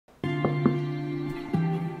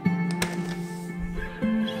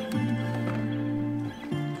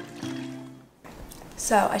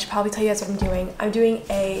So I should probably tell you guys what I'm doing. I'm doing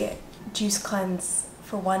a juice cleanse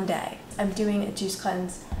for one day. I'm doing a juice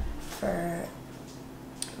cleanse for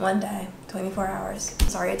one day, 24 hours.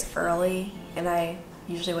 Sorry it's early, and I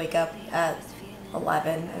usually wake up at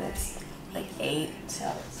 11 and it's like 8,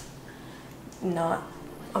 so it's not,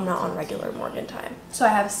 I'm not on regular Morgan time. So I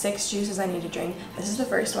have 6 juices I need to drink. This is the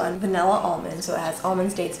first one, vanilla almond. So it has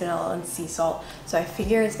almonds, dates, vanilla, and sea salt. So I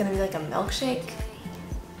figure it's gonna be like a milkshake,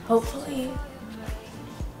 hopefully.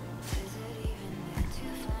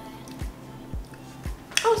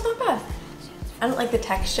 Oh, it's not bad. I don't like the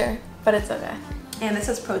texture, but it's okay. And this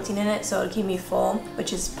has protein in it, so it'll keep me full,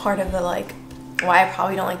 which is part of the like, why I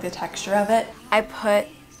probably don't like the texture of it. I put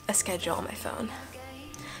a schedule on my phone.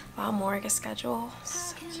 Wow, Morgan schedule,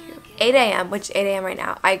 so cute. 8 a.m., which is 8 a.m. right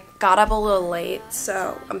now. I got up a little late,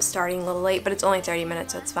 so I'm starting a little late, but it's only 30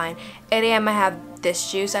 minutes, so it's fine. 8 a.m. I have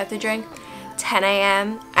this juice I have to drink. 10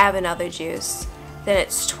 a.m. I have another juice. Then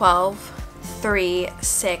it's 12, 3,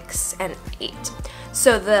 6, and 8.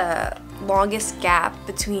 So the longest gap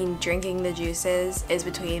between drinking the juices is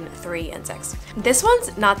between 3 and 6. This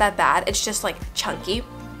one's not that bad, it's just like chunky.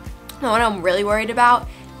 The one I'm really worried about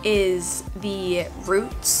is the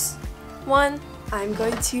Roots one. I'm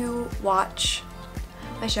going to watch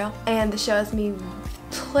my show, and the show has me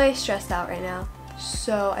play stressed out right now.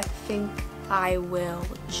 So I think I will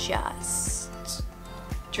just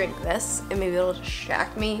drink this, and maybe it'll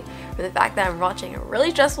distract me from the fact that I'm watching a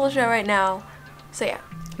really stressful show right now. So yeah.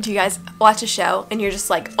 Do you guys watch a show and you're just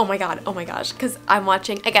like, oh my god, oh my gosh? Because I'm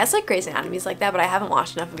watching, I guess like Grey's Anatomy is like that, but I haven't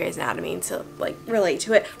watched enough of Grey's Anatomy to like relate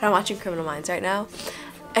to it. But I'm watching Criminal Minds right now,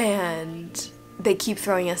 and they keep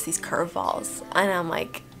throwing us these curveballs, and I'm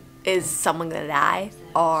like, is someone gonna die?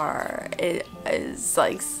 Or is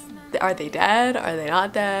like, are they dead? Are they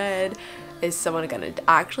not dead? Is someone gonna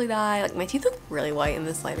actually die? Like, my teeth look really white in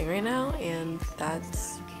this lighting right now, and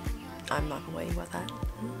that's, I'm not complaining about that.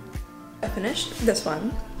 I finished this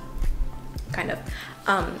one, kind of.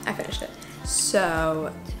 I finished it.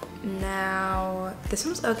 So now this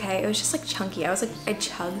one's okay. It was just like chunky. I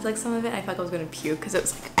chugged like some of it. I felt like I was gonna puke because it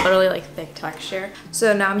was like literally like thick texture.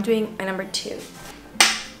 So now I'm doing my number 2.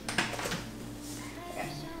 Okay.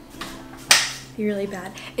 Really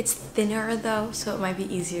bad. It's thinner though, so it might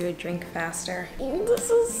be easier to drink faster.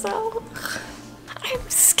 This is so, I'm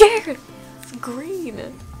scared. It's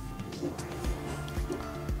green.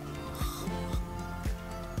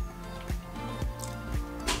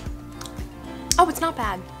 Oh, it's not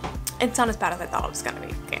bad. It's not as bad as I thought it was gonna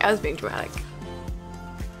be. Okay, I was being dramatic.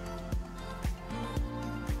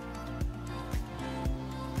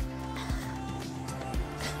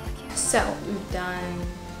 So we've done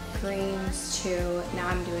greens 2. Now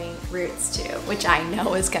I'm doing roots 2, which I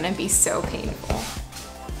know is gonna be so painful.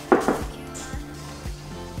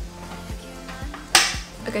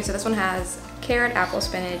 Okay, so this one has carrot, apple,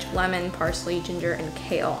 spinach, lemon, parsley, ginger, and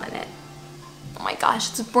kale in it. Oh my gosh,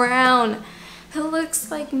 it's brown. It looks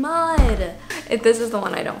like mud. If this is the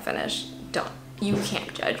one I don't finish, you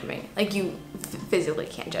can't judge me. Like, you physically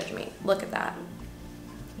can't judge me. Look at that.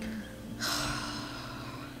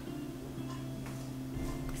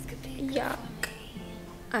 Yuck.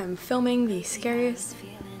 I'm filming the scariest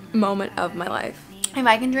moment of my life. If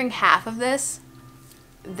I can drink half of this,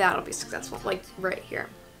 that'll be successful. Like, right here.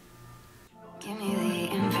 Give me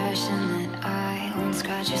the impression that I won't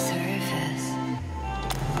scratch your surface.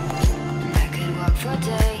 Walk for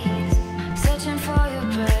days, searching for your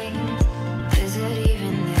brains. Is it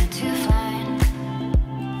even there to find?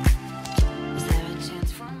 Is there a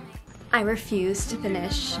chance for me? I refuse to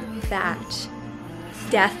finish that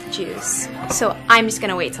death juice, so I'm just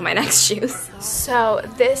gonna wait till my next juice. So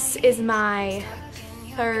this is my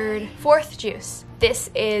 4th juice. This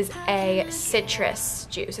is a citrus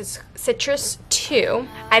juice. It's citrus 2.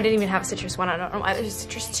 I didn't even have a citrus 1. I don't know why there's a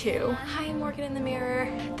citrus 2. Hi, I'm working in the mirror.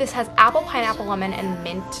 This has apple, pineapple, lemon, and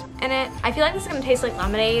mint in it. I feel like this is gonna taste like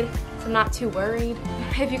lemonade, so I'm not too worried.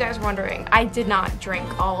 If you guys are wondering, I did not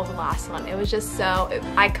drink all of the last one. It was just so,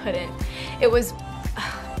 I couldn't. It was,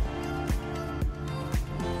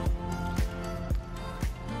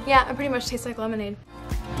 yeah, it pretty much tastes like lemonade.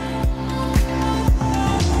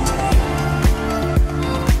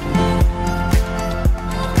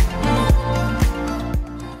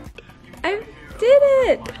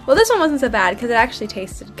 Well, this one wasn't so bad because it actually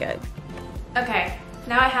tasted good. Okay,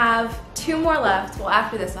 now I have 2 more left. Well,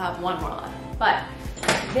 after this I'll have 1 more left. But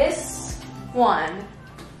this one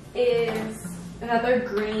is another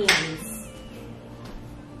greens.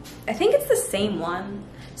 I think it's the same one.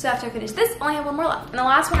 So after I finish this, I only have 1 more left. And the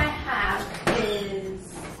last one I have is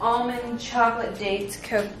almond, chocolate, dates,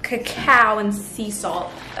 cacao, and sea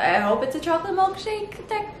salt. I hope it's a chocolate milkshake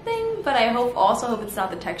type thing, but I also hope it's not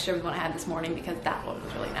the texture of the one I had this morning because that one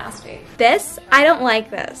was really nasty. This, I don't like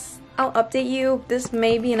this. I'll update you. This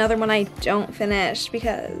may be another one I don't finish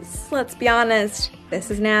because, let's be honest, this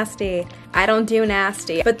is nasty. I don't do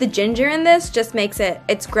nasty. But the ginger in this just makes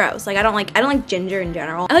it's gross. Like I don't like ginger in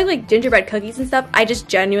general. I like gingerbread cookies and stuff. I just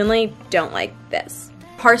genuinely don't like this.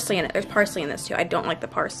 Parsley in it. There's parsley in this too. I don't like the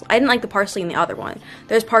parsley. I didn't like the parsley in the other one.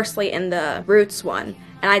 There's parsley in the Roots one,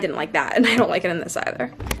 and I didn't like that, and I don't like it in this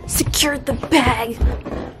either. Secured the bag.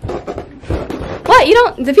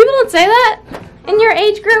 What? Do people don't say that in your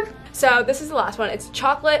age group? So this is the last one. It's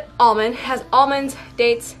chocolate almond. It has almonds,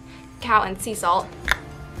 dates, cacao, and sea salt.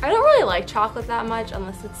 I don't really like chocolate that much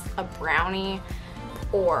unless it's a brownie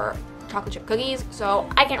or chocolate chip cookies. So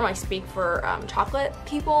I can't really speak for chocolate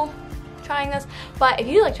people trying this. But if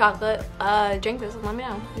you do like chocolate, drink this and let me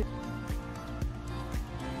know.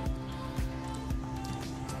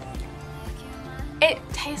 It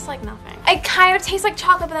tastes like nothing. It kind of tastes like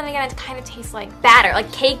chocolate, but then again, it kind of tastes like batter,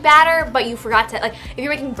 like cake batter, but you forgot to, like, if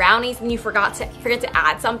you're making brownies and you forget to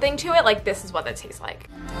add something to it, like, this is what it tastes like.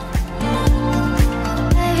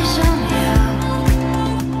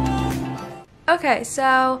 Okay,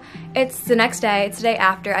 so it's the next day. It's the day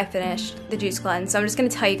after I finished the juice cleanse, so I'm just gonna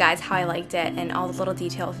tell you guys how I liked it and all the little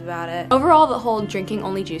details about it. Overall, the whole drinking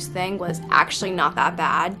only juice thing was actually not that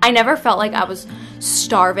bad. I never felt like I was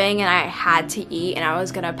starving and I had to eat and I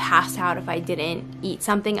was gonna pass out if I didn't eat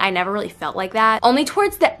something. I never really felt like that. Only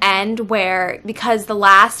towards the end where, because the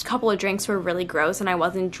last couple of drinks were really gross and I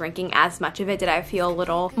wasn't drinking as much of it, did I feel a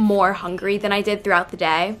little more hungry than I did throughout the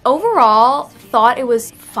day. Overall, thought it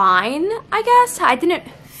was fine, I guess. I didn't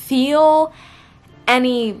feel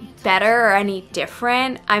any better or any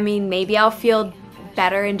different. I mean, maybe I'll feel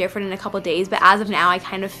better and different in a couple days, but as of now, I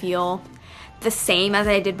kind of feel the same as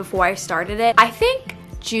I did before I started it. I think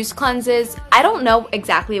juice cleanses, I don't know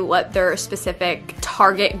exactly what their specific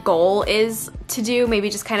target goal is to do.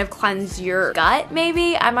 Maybe just kind of cleanse your gut,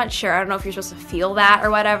 maybe? I'm not sure. I don't know if you're supposed to feel that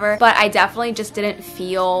or whatever, but I definitely just didn't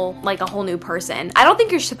feel like a whole new person. I don't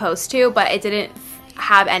think you're supposed to, but it didn't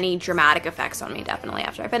have any dramatic effects on me definitely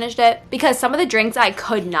after I finished it, because some of the drinks I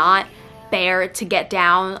could not bear to get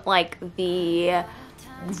down, like the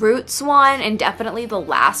Roots one and definitely the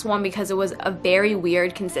last one, because it was a very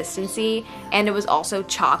weird consistency and it was also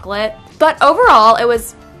chocolate. But overall,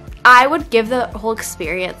 I would give the whole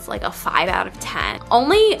experience like a 5 out of 10.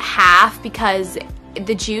 Only half because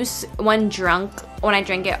the juice, when I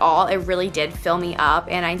drank it all, it really did fill me up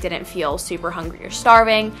and I didn't feel super hungry or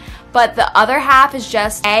starving. But the other half is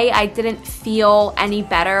just A, I didn't feel any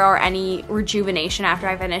better or any rejuvenation after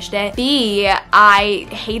I finished it. B, I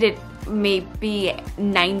hated maybe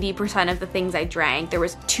 90% of the things I drank. There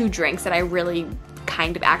was 2 drinks that I really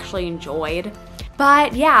kind of actually enjoyed.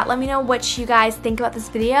 But yeah, let me know what you guys think about this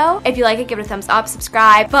video. If you like it, give it a thumbs up,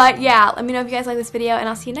 subscribe. But yeah, let me know if you guys like this video and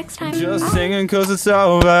I'll see you next time. Just singing 'cause it's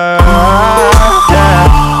over.